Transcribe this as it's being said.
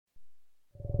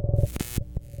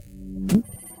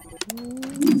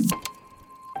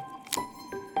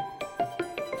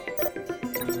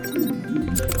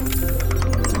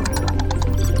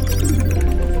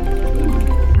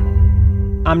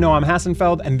I'm Noam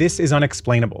Hassenfeld, and this is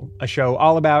Un-Explainable, a show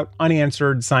all about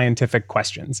unanswered scientific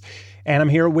questions. And I'm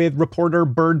here with reporter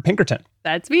Bird Pinkerton.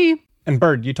 That's me. And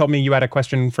Bird, you told me you had a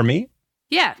question for me?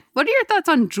 Yeah. What are your thoughts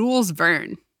on Jules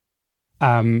Verne?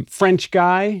 French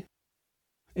guy,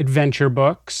 adventure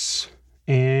books,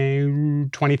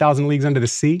 and 20,000 Leagues Under the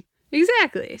Sea.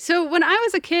 Exactly. So when I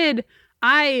was a kid,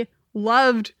 I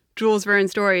loved Jules Verne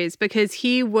stories because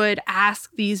he would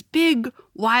ask these big,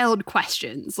 wild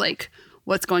questions like,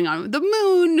 what's going on with the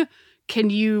moon? Can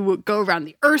you go around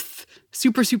the Earth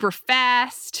super, super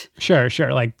fast? Sure.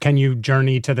 Like, can you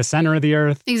journey to the center of the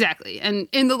Earth? Exactly. And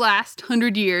in the last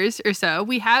 100 years or so,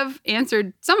 we have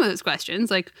answered some of those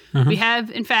questions. Like, we have,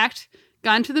 in fact,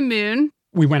 gone to the moon.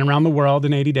 We went around the world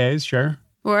in 80 days, sure.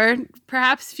 Or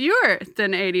perhaps fewer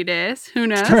than 80 days. Who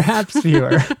knows? Perhaps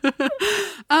fewer.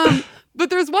 But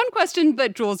there's one question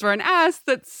that Jules Verne asked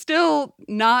that's still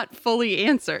not fully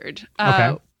answered.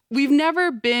 Okay. We've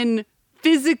never been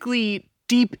physically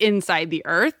deep inside the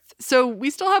Earth, so we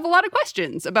still have a lot of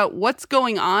questions about what's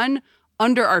going on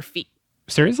under our feet.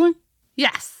 Seriously?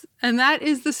 Yes, and that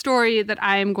is the story that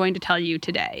I am going to tell you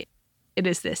today. It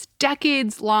is this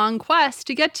decades-long quest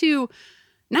to get to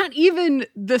not even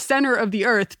the center of the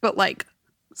Earth, but like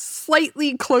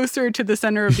slightly closer to the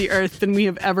center of the Earth than we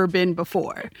have ever been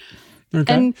before.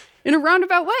 Okay. And in a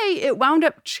roundabout way, it wound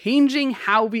up changing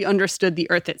how we understood the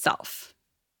Earth itself.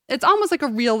 It's almost like a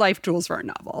real-life Jules Verne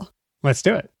novel. Let's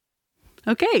do it.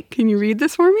 Okay, can you read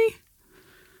this for me?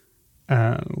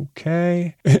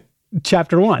 Okay.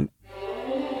 Chapter 1.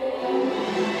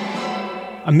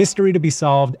 A mystery to be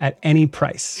solved at any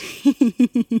price.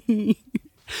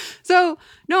 So,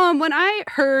 Noam, when I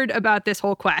heard about this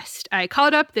whole quest, I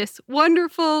called up this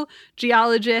wonderful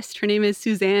geologist. Her name is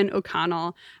Suzanne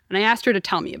O'Connell, and I asked her to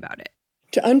tell me about it.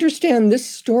 To understand this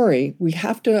story, we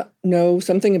have to know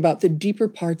something about the deeper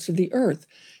parts of the Earth.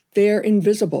 They're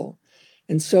invisible.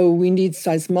 And so we need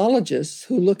seismologists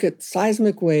who look at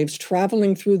seismic waves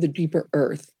traveling through the deeper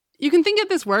Earth. You can think of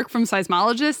this work from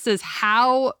seismologists as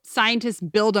how scientists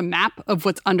build a map of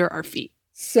what's under our feet.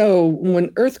 So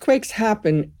when earthquakes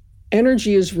happen,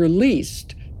 energy is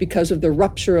released because of the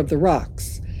rupture of the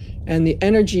rocks. And the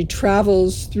energy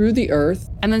travels through the Earth.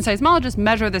 And then seismologists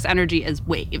measure this energy as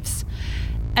waves.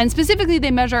 And specifically, they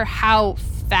measure how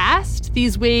fast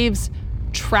these waves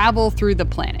travel through the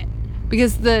planet.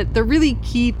 Because the really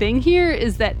key thing here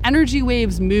is that energy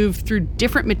waves move through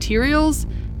different materials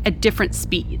at different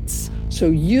speeds. So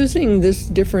using this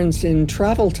difference in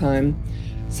travel time,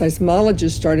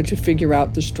 seismologists started to figure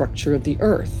out the structure of the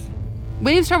Earth.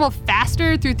 Waves travel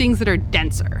faster through things that are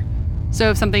denser. So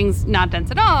if something's not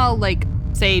dense at all, like,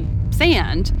 say,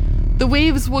 sand, the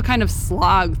waves will kind of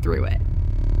slog through it.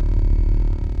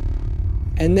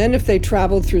 And then if they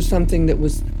traveled through something that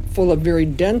was full of very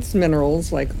dense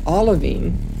minerals, like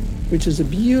olivine, which is a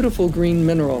beautiful green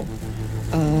mineral,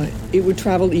 it would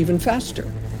travel even faster.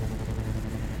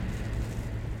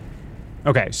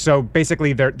 Okay, so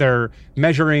basically they're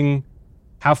measuring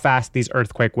how fast these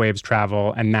earthquake waves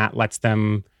travel, and that lets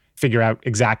them figure out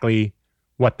exactly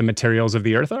what the materials of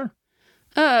the Earth are?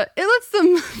 It lets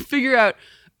them figure out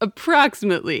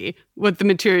approximately what the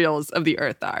materials of the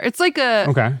Earth are. It's like it's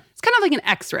kind of like an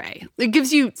X-ray. It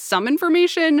gives you some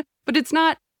information, but it's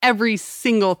not every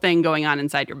single thing going on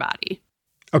inside your body.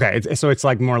 Okay, so it's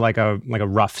like more like a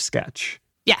rough sketch.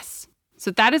 Yes. So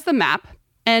that is the map.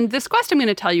 And this quest I'm going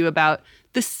to tell you about,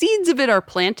 the seeds of it are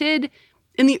planted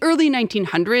in the early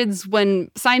 1900s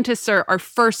when scientists are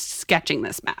first sketching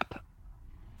this map.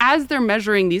 As they're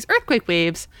measuring these earthquake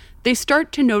waves, they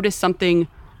start to notice something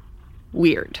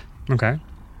weird. Okay.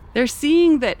 They're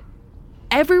seeing that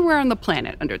everywhere on the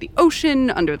planet, under the ocean,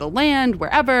 under the land,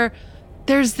 wherever,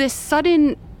 there's this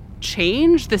sudden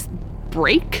change, this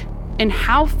break in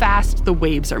how fast the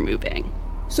waves are moving.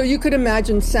 So you could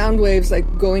imagine sound waves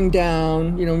like going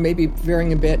down, maybe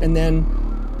varying a bit, and then,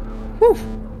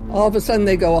 all of a sudden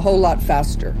they go a whole lot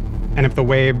faster. And if the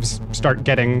waves start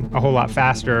getting a whole lot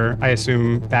faster, I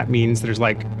assume that means there's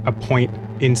like a point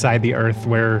inside the Earth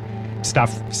where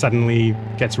stuff suddenly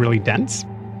gets really dense?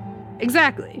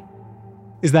 Exactly.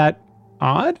 Is that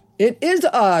odd? It is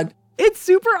odd. It's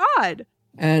super odd.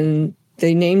 And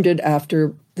they named it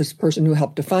after this person who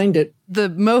helped to find it. The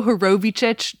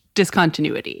Mohorovičić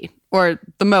discontinuity, or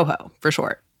the MOHO for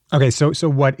short. Okay, so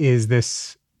what is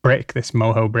this break, this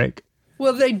MOHO break?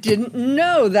 Well, they didn't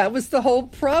know. That was the whole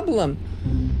problem.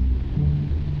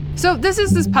 So this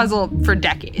is this puzzle for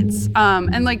decades.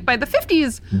 And like by the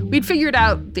 50s, we'd figured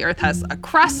out the Earth has a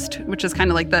crust, which is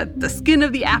kind of like the skin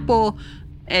of the apple.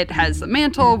 It has a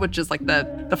mantle, which is like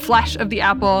the flesh of the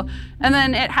apple, and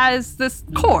then it has this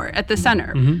core at the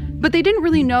center. But they didn't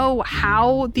really know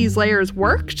how these layers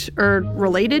worked or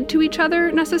related to each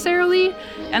other necessarily.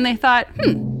 And they thought,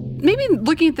 maybe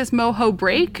looking at this moho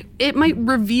break, it might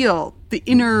reveal the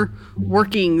inner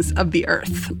workings of the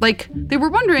Earth. Like, they were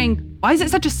wondering, why is it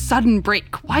such a sudden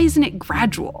break? Why isn't it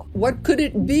gradual? What could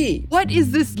it be? What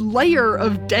is this layer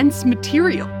of dense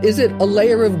material? Is it a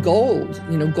layer of gold?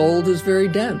 Gold is very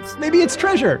dense. Maybe it's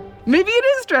treasure. Maybe it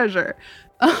is treasure.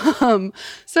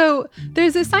 So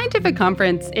there's a scientific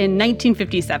conference in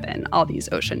 1957. All these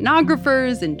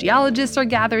oceanographers and geologists are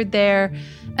gathered there,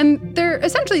 and they're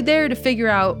essentially there to figure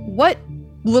out what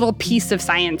little piece of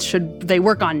science should they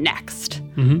work on next.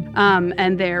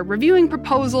 And they're reviewing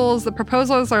proposals. The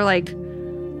proposals are like,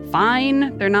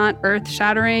 fine. They're not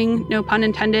earth-shattering, no pun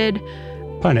intended.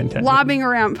 Pun intended. Lobbing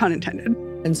around, pun intended.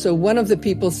 And so one of the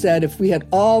people said, if we had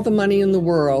all the money in the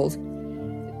world,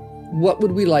 what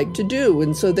would we like to do?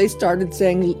 And so they started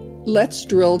saying, let's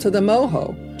drill to the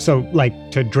moho. So,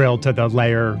 like, to drill to the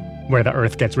layer where the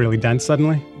Earth gets really dense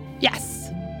suddenly? Yes.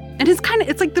 And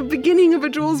it's like the beginning of a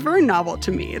Jules Verne novel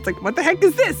to me. It's like, what the heck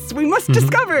is this? We must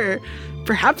discover.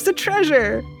 Perhaps a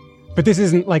treasure. But this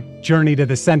isn't like Journey to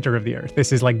the Center of the Earth.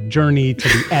 This is like Journey to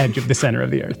the Edge of the Center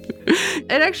of the Earth.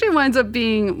 It actually winds up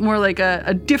being more like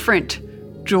a different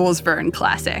Jules Verne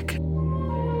classic.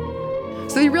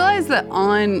 So you realize that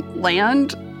on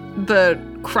land, the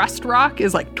crust rock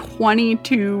is like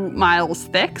 22 miles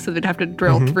thick, so they'd have to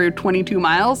drill through 22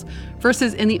 miles,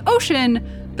 versus in the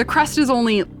ocean, the crust is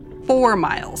only 4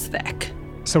 miles thick.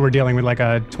 So we're dealing with like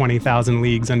a 20,000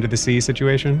 leagues under the sea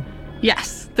situation?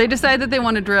 Yes. They decide that they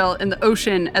want to drill in the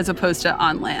ocean as opposed to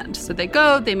on land. So they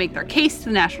go, they make their case to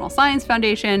the National Science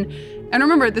Foundation. And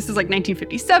remember, this is like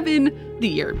 1957, the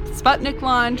year Sputnik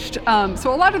launched.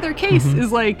 So a lot of their case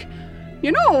is like,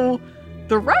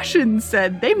 the Russians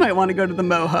said they might want to go to the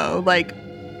moho. Like,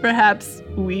 perhaps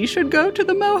we should go to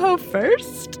the moho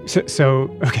first? So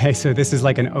this is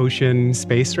like an ocean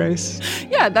space race?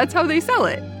 Yeah, that's how they sell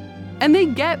it. And they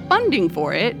get funding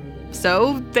for it,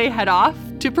 so they head off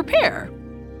to prepare.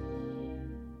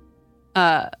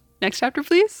 Next chapter,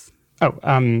 please.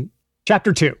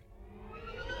 Chapter 2.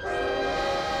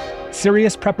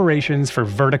 Serious preparations for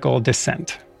vertical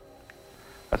descent.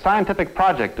 A scientific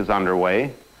project is underway,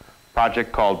 a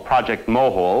project called Project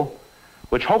Mohole,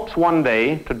 which hopes one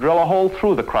day to drill a hole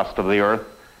through the crust of the Earth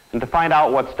and to find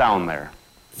out what's down there.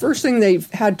 First thing they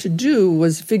had to do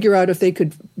was figure out if they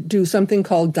could do something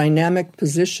called dynamic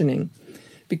positioning,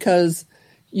 because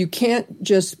you can't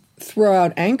just throw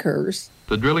out anchors.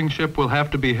 The drilling ship will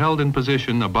have to be held in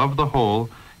position above the hole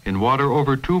in water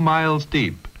over 2 miles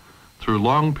deep through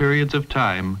long periods of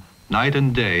time, night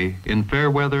and day, in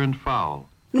fair weather and foul.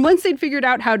 And once they'd figured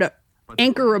out how to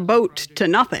anchor a boat to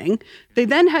nothing, they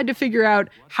then had to figure out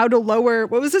how to lower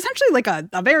what was essentially like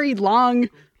a very long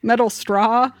metal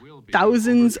straw,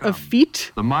 thousands of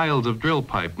feet. The miles of drill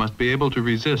pipe must be able to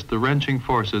resist the wrenching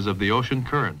forces of the ocean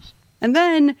currents. And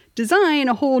then design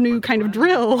a whole new kind of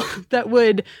drill that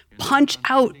would punch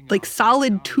out like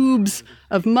solid tubes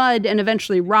of mud and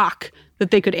eventually rock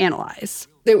that they could analyze.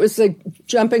 It was like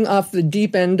jumping off the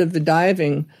deep end of the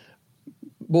diving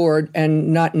board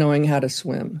and not knowing how to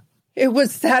swim. It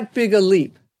was that big a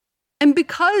leap. And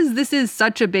because this is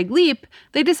such a big leap,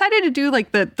 they decided to do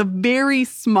like the very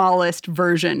smallest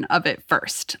version of it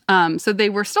first. So they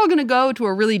were still going to go to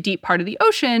a really deep part of the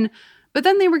ocean, but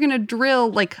then they were going to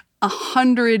drill like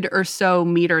 100 or so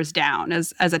meters down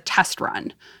as a test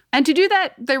run. And to do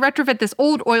that, they retrofit this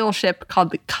old oil ship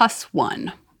called the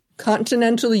Cuss-1.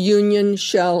 Continental, Union,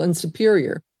 Shell, and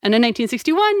Superior. And in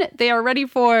 1961, they are ready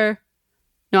for...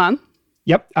 Noam?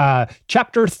 Yep.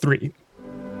 Chapter 3.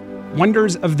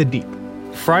 Wonders of the Deep.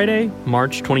 Friday,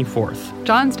 March 24th.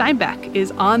 John Steinbeck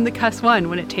is on the Cuss-1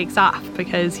 when it takes off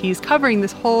because he's covering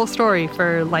this whole story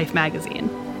for Life magazine.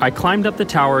 I climbed up the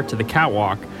tower to the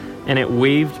catwalk, and it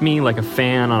waved me like a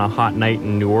fan on a hot night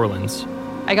in New Orleans.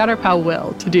 I got our pal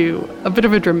Will to do a bit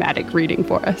of a dramatic reading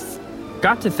for us.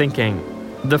 Got to thinking,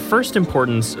 the first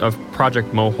importance of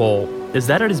Project Mohole is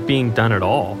that it is being done at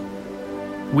all.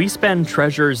 We spend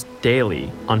treasures daily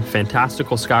on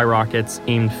fantastical skyrockets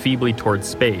aimed feebly towards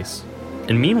space.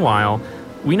 And meanwhile,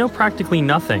 we know practically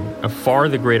nothing of far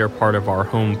the greater part of our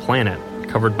home planet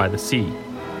covered by the sea.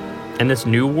 And this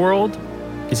new world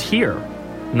is here,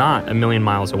 not a million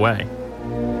miles away.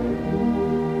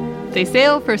 They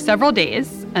sail for several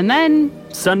days, and then...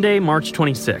 Sunday, March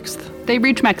 26th. They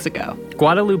reach Mexico.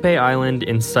 Guadalupe Island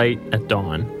in sight at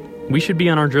dawn. We should be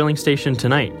on our drilling station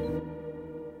tonight.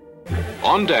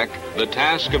 On deck, the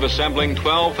task of assembling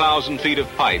 12,000 feet of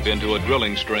pipe into a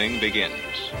drilling string begins.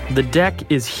 The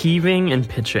deck is heaving and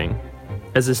pitching.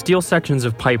 As the steel sections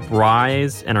of pipe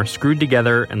rise and are screwed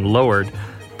together and lowered,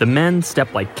 the men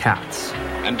step like cats.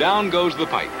 And down goes the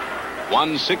pipe,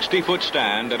 one 60-foot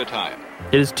stand at a time.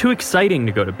 It is too exciting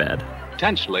to go to bed.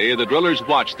 Tensely, the drillers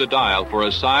watch the dial for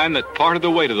a sign that part of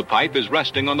the weight of the pipe is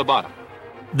resting on the bottom.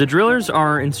 The drillers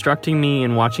are instructing me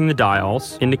in watching the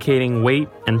dials, indicating weight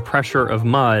and pressure of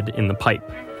mud in the pipe.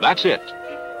 That's it.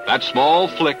 That small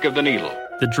flick of the needle.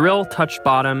 The drill touched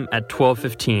bottom at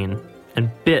 12:15 and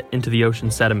bit into the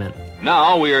ocean sediment.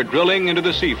 Now we are drilling into the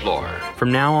seafloor.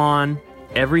 From now on,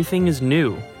 everything is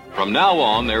new. From now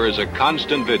on, there is a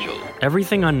constant vigil.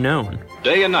 Everything unknown.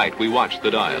 Day and night we watch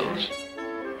the dials.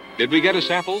 Did we get a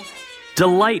sample?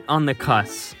 Delight on the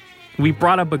cuss. We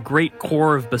brought up a great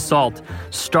core of basalt,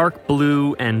 stark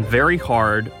blue and very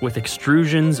hard, with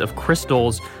extrusions of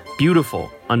crystals, beautiful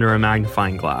under a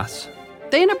magnifying glass.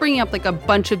 They end up bringing up like a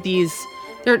bunch of these,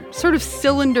 they're sort of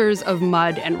cylinders of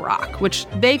mud and rock, which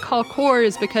they call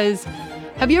cores because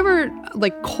have you ever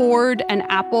like cored an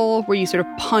apple where you sort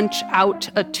of punch out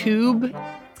a tube?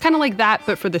 It's kind of like that,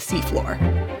 but for the seafloor.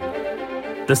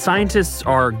 The scientists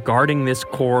are guarding this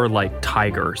core like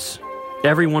tigers.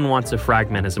 Everyone wants a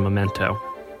fragment as a memento.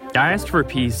 I asked for a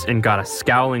piece and got a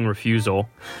scowling refusal,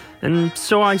 and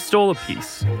so I stole a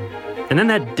piece. And then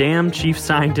that damn chief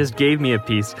scientist gave me a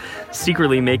piece,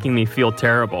 secretly making me feel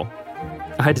terrible.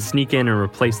 I had to sneak in and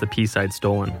replace the piece I'd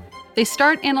stolen. They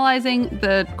start analyzing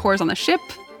the cores on the ship.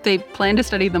 They plan to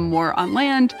study them more on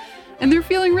land, and they're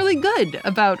feeling really good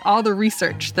about all the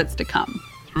research that's to come.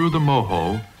 Through the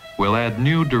MOHO, we'll add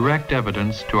new direct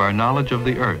evidence to our knowledge of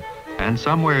the Earth. And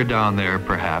somewhere down there,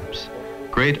 perhaps,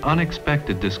 great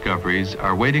unexpected discoveries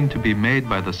are waiting to be made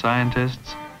by the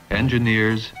scientists,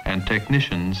 engineers, and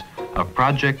technicians of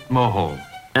Project MOHO.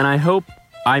 And I hope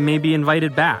I may be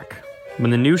invited back when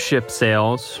the new ship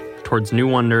sails towards new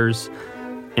wonders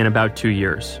in about 2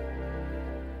 years.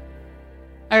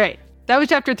 All right, that was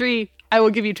chapter 3. I will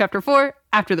give you chapter 4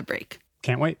 after the break.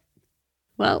 Can't wait.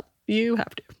 Well, you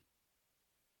have to.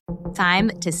 Time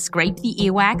to scrape the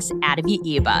earwax out of your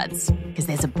earbuds, because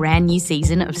there's a brand new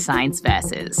season of Science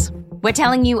Versus. We're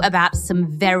telling you about some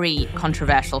very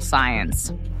controversial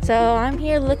science. So I'm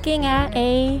here looking at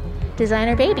a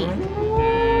designer baby.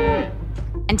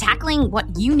 And tackling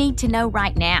what you need to know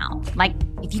right now, like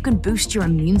if you can boost your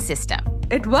immune system.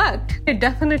 It worked. It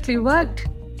definitely worked.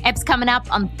 Eps coming up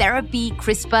on therapy,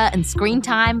 CRISPR, and screen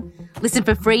time. Listen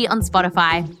for free on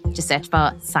Spotify. Just search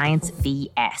for Science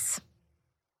VS.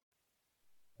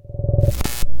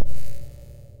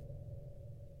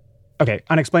 Okay,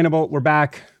 Unexplainable, we're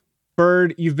back.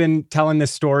 Bird, you've been telling this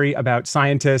story about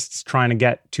scientists trying to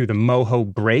get to the MOHO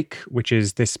break, which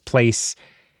is this place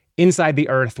inside the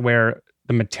Earth where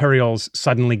the materials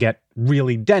suddenly get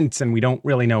really dense and we don't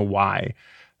really know why.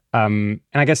 And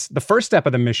I guess the first step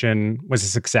of the mission was a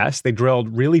success. They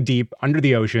drilled really deep under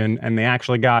the ocean and they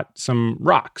actually got some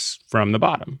rocks from the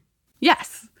bottom.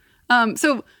 Yes.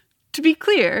 So to be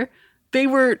clear, they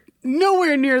were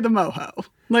nowhere near the MOHO.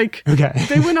 Like, okay.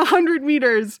 They went 100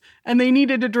 meters and they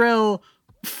needed to drill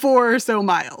 4 or so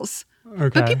miles.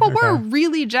 Okay, but people were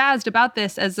really jazzed about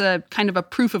this as a kind of a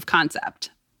proof of concept.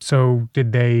 So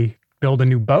did they build a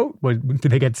new boat?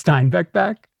 Did they get Steinbeck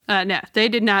back? No, they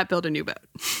did not build a new boat.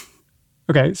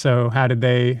 Okay, so how did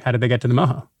they get to the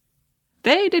MOHO?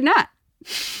 They did not.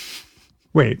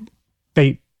 Wait,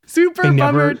 Super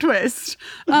bummer twist.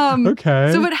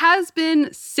 Okay. So it has been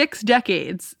 6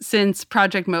 decades since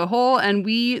Project MOHO, and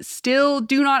we still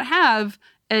do not have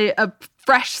a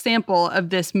fresh sample of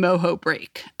this MOHO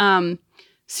break.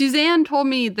 Suzanne told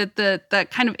me that the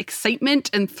kind of excitement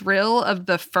and thrill of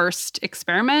the first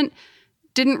experiment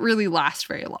didn't really last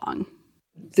very long.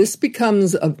 This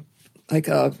becomes a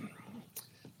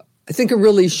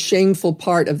really shameful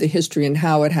part of the history and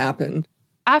how it happened.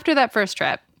 After that first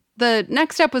trip, the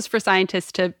next step was for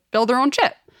scientists to build their own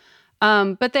ship.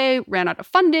 But they ran out of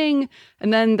funding,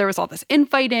 and then there was all this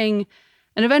infighting,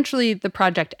 and eventually the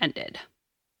project ended.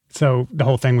 So the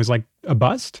whole thing was like a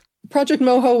bust? Project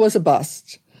MOHO was a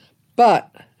bust,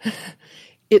 but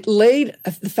it laid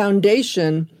the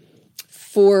foundation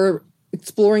for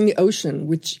exploring the ocean,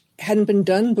 which hadn't been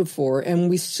done before, and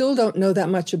we still don't know that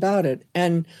much about it.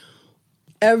 And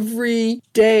every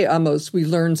day almost we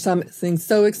learn something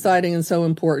so exciting and so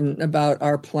important about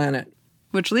our planet.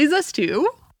 Which leads us to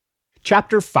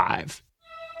Chapter 5,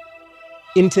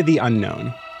 Into the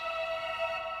Unknown.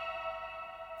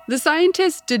 The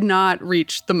scientists did not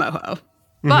reach the MOHO,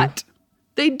 but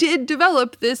they did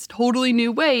develop this totally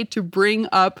new way to bring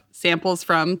up samples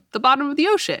from the bottom of the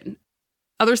ocean.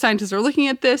 Other scientists are looking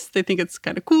at this. They think it's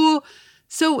kind of cool.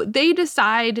 So they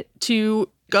decide to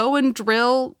go and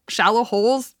drill shallow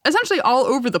holes essentially all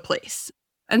over the place.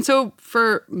 And so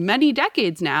for many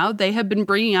decades now, they have been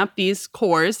bringing up these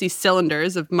cores, these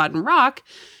cylinders of mud and rock,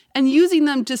 and using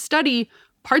them to study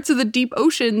parts of the deep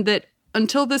ocean that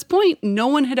until this point, no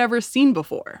one had ever seen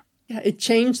before. Yeah, it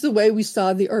changed the way we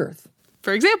saw the Earth.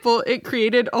 For example, it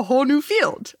created a whole new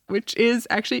field, which is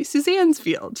actually Suzanne's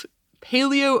field,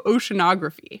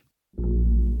 paleoceanography.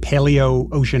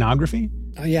 Paleoceanography?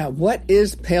 Oh, yeah. What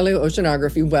is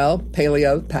paleoceanography? Well,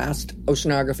 paleo, past,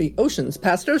 oceanography, oceans,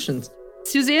 past oceans.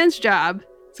 Suzanne's job,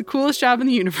 it's the coolest job in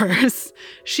the universe.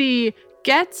 She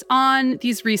gets on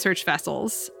these research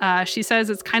vessels. She says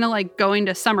it's kind of like going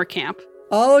to summer camp.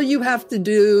 All you have to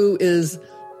do is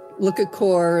look at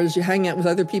cores. You hang out with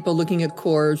other people looking at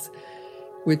cores,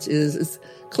 which is as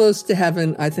close to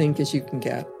heaven, I think, as you can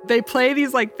get. They play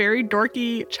these like very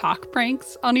dorky chalk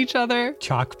pranks on each other.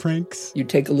 Chalk pranks? You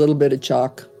take a little bit of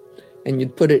chalk and you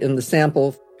put it in the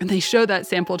sample. And they show that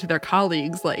sample to their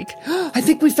colleagues like, I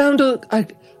think we found a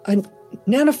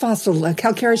nanofossil, a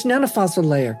calcareous nanofossil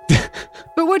layer.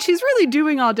 But what she's really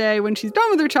doing all day when she's done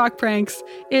with her chalk pranks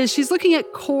is she's looking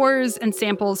at cores and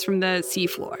samples from the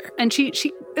seafloor. And she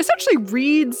essentially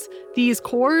reads these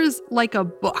cores like a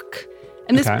book.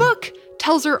 And this book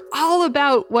tells her all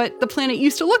about what the planet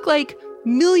used to look like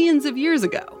millions of years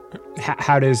ago.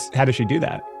 How does she do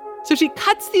that? So she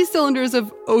cuts these cylinders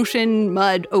of ocean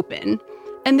mud open,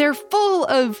 and they're full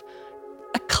of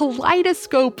a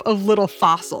kaleidoscope of little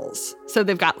fossils. So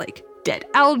they've got like dead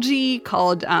algae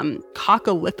called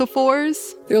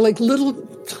coccolithophores. They're like little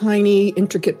tiny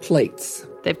intricate plates.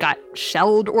 They've got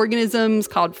shelled organisms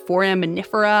called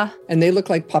foraminifera. And they look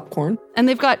like popcorn. And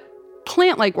they've got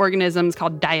plant-like organisms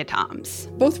called diatoms.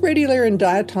 Both radiolayer and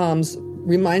diatoms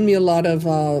remind me a lot of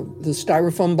the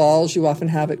styrofoam balls you often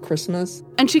have at Christmas.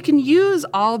 And she can use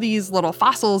all these little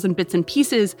fossils and bits and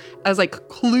pieces as like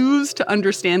clues to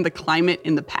understand the climate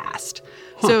in the past.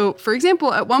 So, for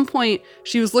example, at one point,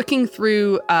 she was looking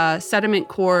through a sediment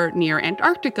core near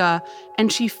Antarctica,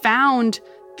 and she found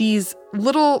these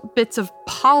little bits of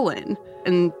pollen.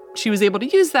 And she was able to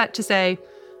use that to say,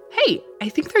 hey, I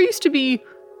think there used to be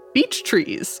beech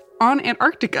trees on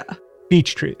Antarctica.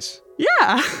 Beech trees?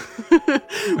 Yeah,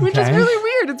 which is really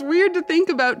weird. It's weird to think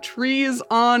about trees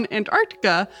on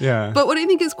Antarctica. Yeah. But what I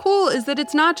think is cool is that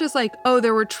it's not just like, oh,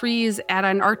 there were trees at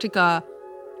Antarctica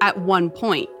at one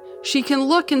point. She can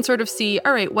look and sort of see,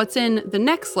 all right, what's in the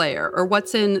next layer or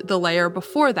what's in the layer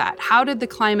before that? How did the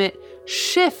climate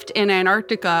shift in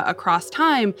Antarctica across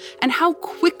time? And how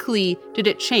quickly did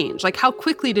it change? Like, how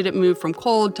quickly did it move from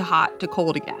cold to hot to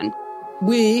cold again?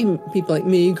 We, people like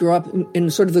me, grew up in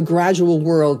sort of the gradual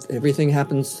world. Everything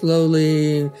happens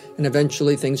slowly and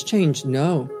eventually things change.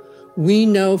 No, we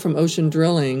know from ocean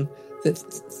drilling that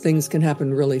things can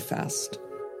happen really fast.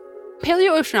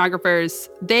 Paleoceanographers,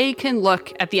 they can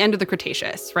look at the end of the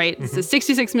Cretaceous, right? This is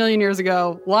 66 million years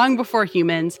ago, long before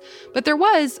humans. But there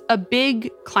was a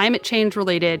big climate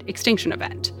change-related extinction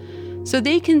event. So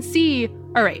they can see,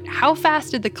 all right, how fast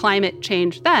did the climate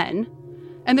change then?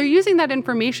 And they're using that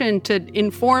information to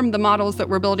inform the models that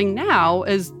we're building now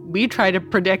as we try to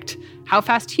predict how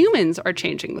fast humans are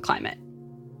changing the climate.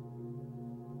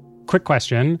 Quick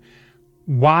question.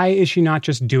 Why is she not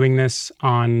just doing this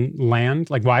on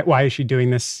land? Like, why is she doing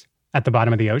this at the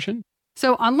bottom of the ocean?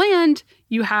 So on land,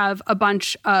 you have a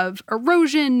bunch of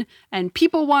erosion and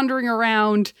people wandering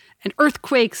around and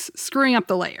earthquakes screwing up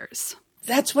the layers.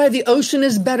 That's why the ocean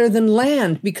is better than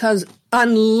land, because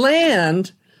on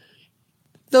land,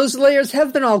 those layers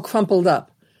have been all crumpled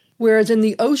up, whereas in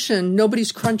the ocean,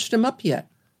 nobody's crunched them up yet.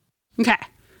 Okay.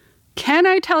 Can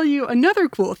I tell you another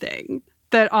cool thing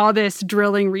that all this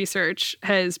drilling research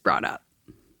has brought up?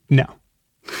 No.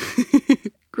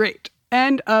 Great.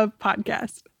 End of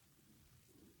podcast.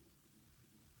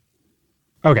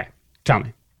 Okay, tell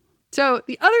me. So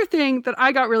the other thing that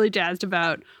I got really jazzed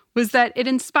about was that it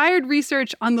inspired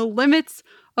research on the limits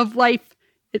of life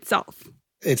itself.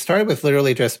 It started with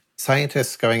literally just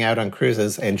scientists going out on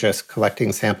cruises and just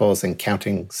collecting samples and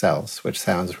counting cells, which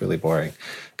sounds really boring,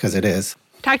 because it is.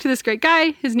 Talked to this great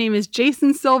guy. His name is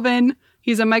Jason Sylvan.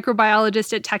 He's a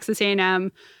microbiologist at Texas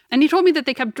A&M. And he told me that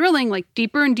they kept drilling like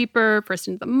deeper and deeper, first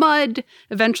into the mud,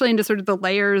 eventually into sort of the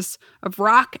layers of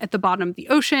rock at the bottom of the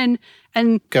ocean.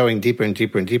 And going deeper and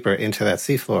deeper and deeper into that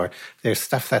seafloor, there's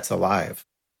stuff that's alive.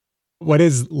 What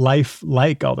is life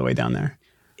like all the way down there?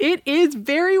 It is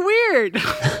very weird.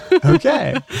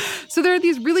 Okay. So there are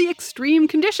these really extreme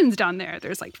conditions down there.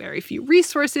 There's like very few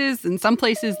resources. In some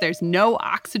places, there's no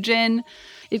oxygen.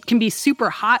 It can be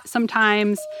super hot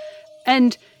sometimes.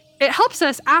 And it helps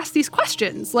us ask these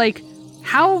questions, like,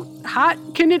 how hot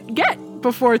can it get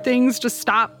before things just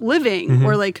stop living?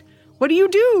 Or like, what do you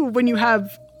do when you have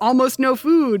almost no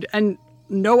food and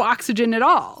no oxygen at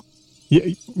all?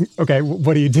 Yeah, okay,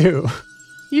 what do you do?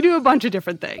 You do a bunch of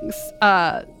different things.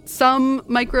 Some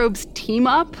microbes team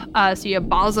up. So you have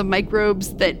balls of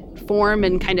microbes that form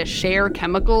and kind of share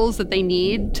chemicals that they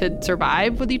need to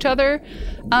survive with each other.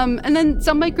 And then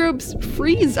some microbes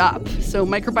freeze up. So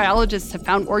microbiologists have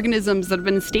found organisms that have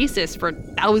been in stasis for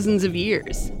thousands of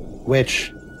years.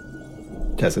 Which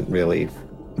doesn't really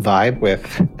vibe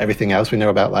with everything else we know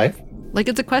about life. Like,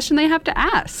 it's a question they have to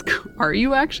ask. Are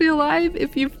you actually alive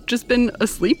if you've just been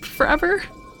asleep forever?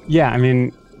 Yeah, I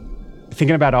mean,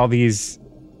 thinking about all these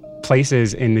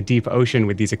places in the deep ocean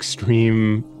with these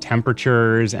extreme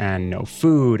temperatures and no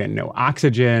food and no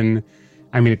oxygen,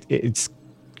 I mean, it's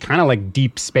kind of like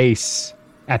deep space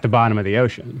at the bottom of the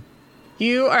ocean.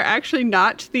 You are actually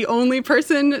not the only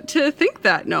person to think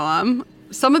that, Noam.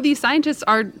 Some of these scientists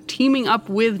are teaming up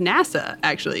with NASA,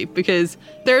 actually, because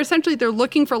they're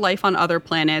looking for life on other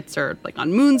planets or like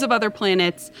on moons of other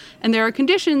planets. And there are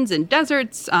conditions in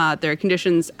deserts, there are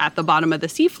conditions at the bottom of the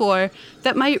seafloor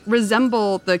that might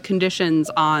resemble the conditions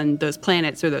on those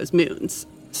planets or those moons.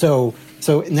 So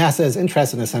NASA is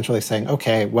interested in essentially saying,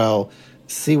 okay, well,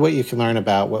 see what you can learn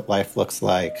about what life looks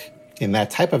like in that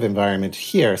type of environment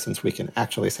here, since we can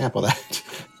actually sample that.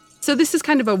 So this is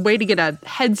kind of a way to get a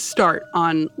head start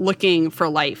on looking for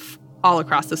life all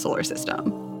across the solar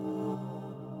system.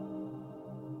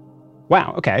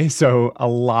 Wow, okay. So a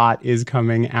lot is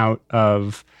coming out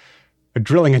of a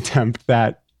drilling attempt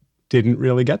that didn't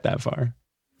really get that far.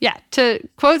 Yeah, to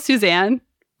quote Suzanne,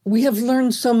 we have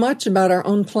learned so much about our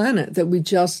own planet that we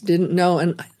just didn't know.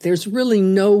 And there's really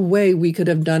no way we could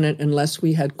have done it unless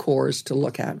we had cores to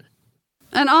look at.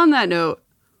 And on that note,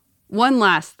 one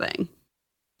last thing.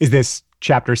 Is this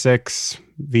chapter 6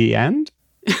 the end?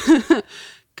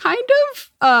 Kind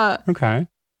of. Okay.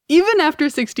 Even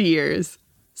after 60 years,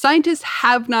 scientists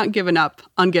have not given up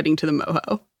on getting to the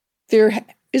MOHO. There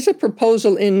is a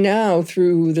proposal in now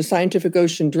through the Scientific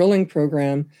Ocean Drilling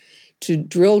Program to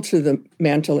drill to the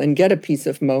mantle and get a piece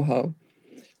of MOHO.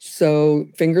 So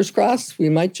fingers crossed, we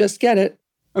might just get it.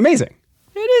 Amazing.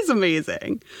 It is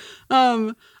amazing.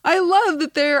 I love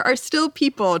that there are still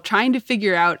people trying to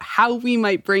figure out how we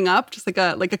might bring up just like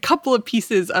a couple of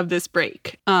pieces of this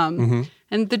break. And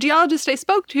the geologists I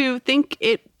spoke to think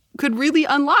it could really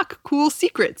unlock cool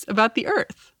secrets about the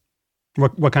Earth.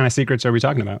 What kind of secrets are we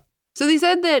talking about? So they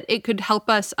said that it could help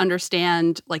us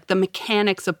understand like the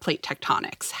mechanics of plate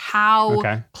tectonics,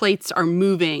 how plates are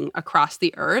moving across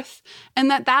the Earth,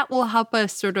 and that will help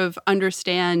us sort of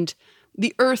understand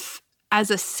the Earth as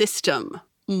a system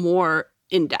more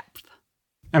in depth.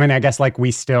 I mean, I guess like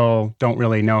we still don't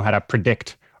really know how to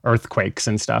predict earthquakes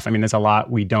and stuff. I mean, there's a lot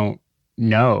we don't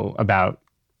know about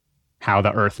how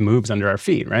the Earth moves under our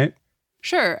feet, right?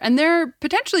 Sure. And there are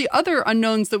potentially other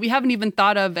unknowns that we haven't even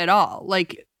thought of at all.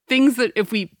 Like things that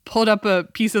if we pulled up a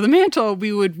piece of the mantle,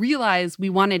 we would realize we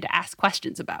wanted to ask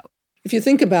questions about. If you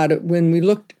think about it, when we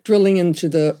looked drilling into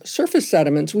the surface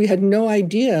sediments, we had no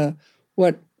idea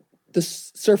what the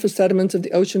surface sediments of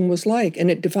the ocean was like.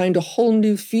 And it defined a whole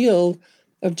new field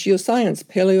of geoscience,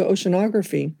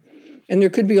 paleoceanography. And there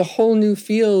could be a whole new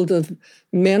field of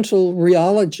mantle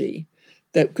rheology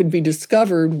that could be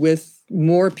discovered with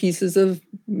more pieces of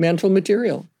mantle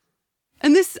material.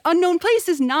 And this unknown place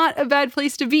is not a bad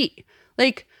place to be.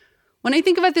 Like, when I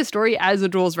think about this story as a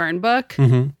Jules Verne book,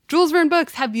 Jules Verne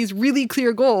books have these really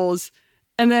clear goals,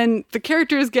 and then the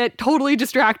characters get totally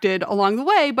distracted along the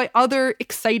way by other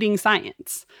exciting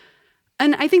science.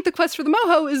 And I think the quest for the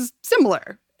MOHO is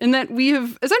similar, in that we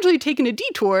have essentially taken a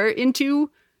detour into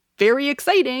very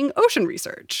exciting ocean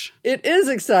research. It is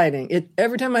exciting.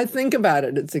 Every time I think about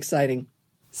it, it's exciting.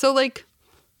 So, like,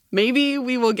 maybe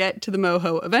we will get to the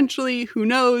MOHO eventually, who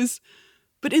knows?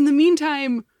 But in the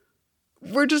meantime,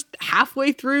 we're just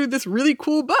halfway through this really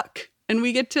cool book, and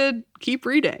we get to keep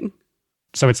reading.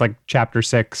 So it's like chapter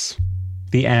 6,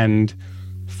 the end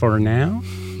for now?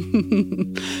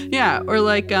 Yeah, or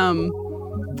like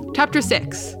chapter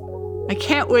 6. I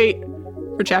can't wait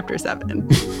for chapter 7.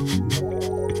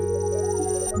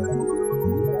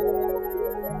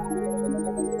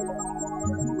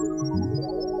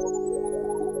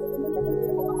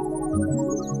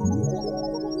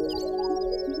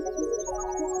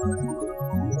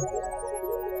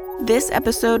 This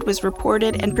episode was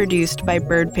reported and produced by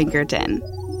Bird Pinkerton.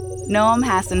 Noam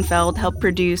Hassenfeld helped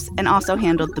produce and also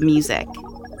handled the music.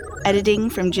 Editing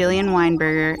from Jillian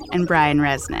Weinberger and Brian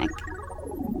Resnick.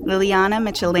 Liliana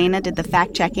Michelena did the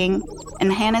fact-checking,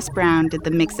 and Hannes Brown did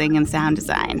the mixing and sound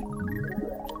design.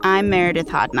 I'm Meredith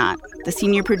Hodnott, the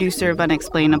senior producer of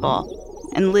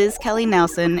Unexplainable, and Liz Kelly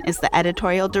Nelson is the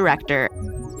editorial director.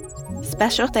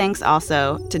 Special thanks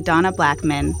also to Donna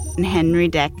Blackman and Henry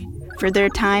Dick for their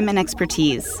time and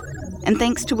expertise, and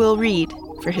thanks to Will Reed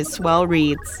for his swell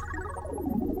reads.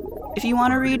 If you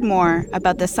want to read more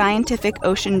about the Scientific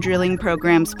Ocean Drilling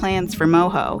Program's plans for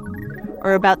MOHO,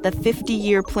 or about the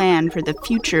 50-year plan for the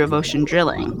future of ocean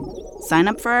drilling, sign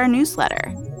up for our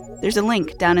newsletter. There's a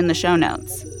link down in the show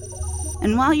notes.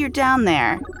 And while you're down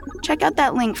there, check out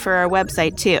that link for our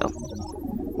website too,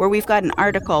 where we've got an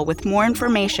article with more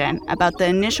information about the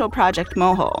initial Project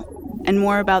MOHO and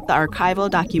more about the archival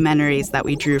documentaries that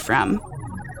we drew from.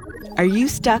 Are you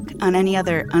stuck on any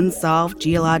other unsolved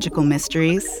geological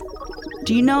mysteries?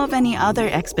 Do you know of any other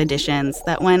expeditions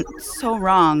that went so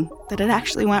wrong that it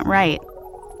actually went right?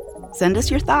 Send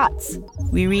us your thoughts.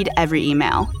 We read every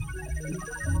email.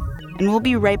 And we'll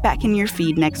be right back in your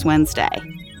feed next Wednesday.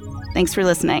 Thanks for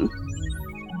listening.